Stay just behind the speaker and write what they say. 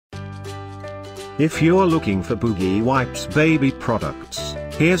If you're looking for Boogie Wipes baby products,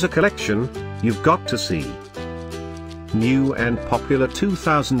 here's a collection you've got to see. New and popular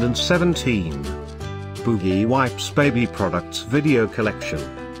 2017 Boogie Wipes baby products video collection.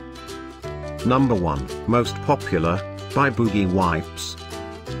 Number 1, Most Popular, by Boogie Wipes.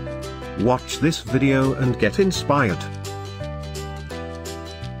 Watch this video and get inspired.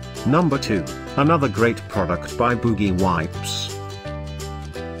 Number 2, another great product by Boogie Wipes.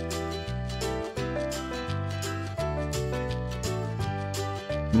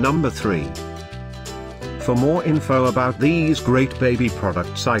 Number 3. For more info about these great baby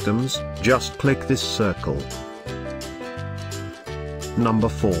products items, just click this circle. Number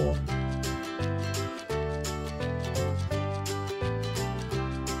 4.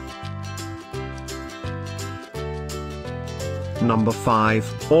 Number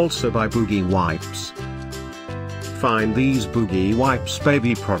 5, also by Boogie Wipes. Find these Boogie Wipes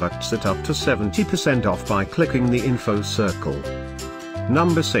baby products at up to 70% off by clicking the info circle.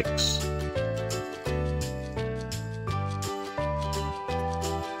 Number 6.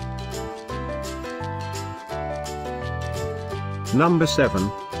 Number 7.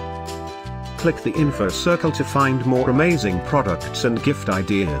 Click the info circle to find more amazing products and gift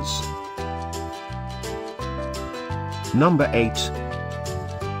ideas. Number 8.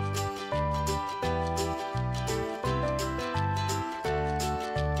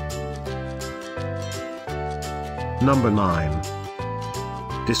 Number 9.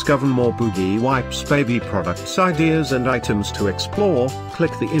 Discover more Boogie Wipes baby products ideas and items to explore,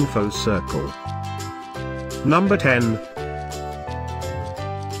 click the info circle. Number 10.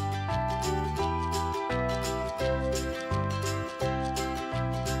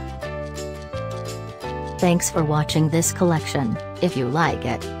 Thanks for watching this collection. If you like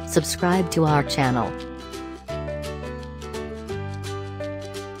it, subscribe to our channel.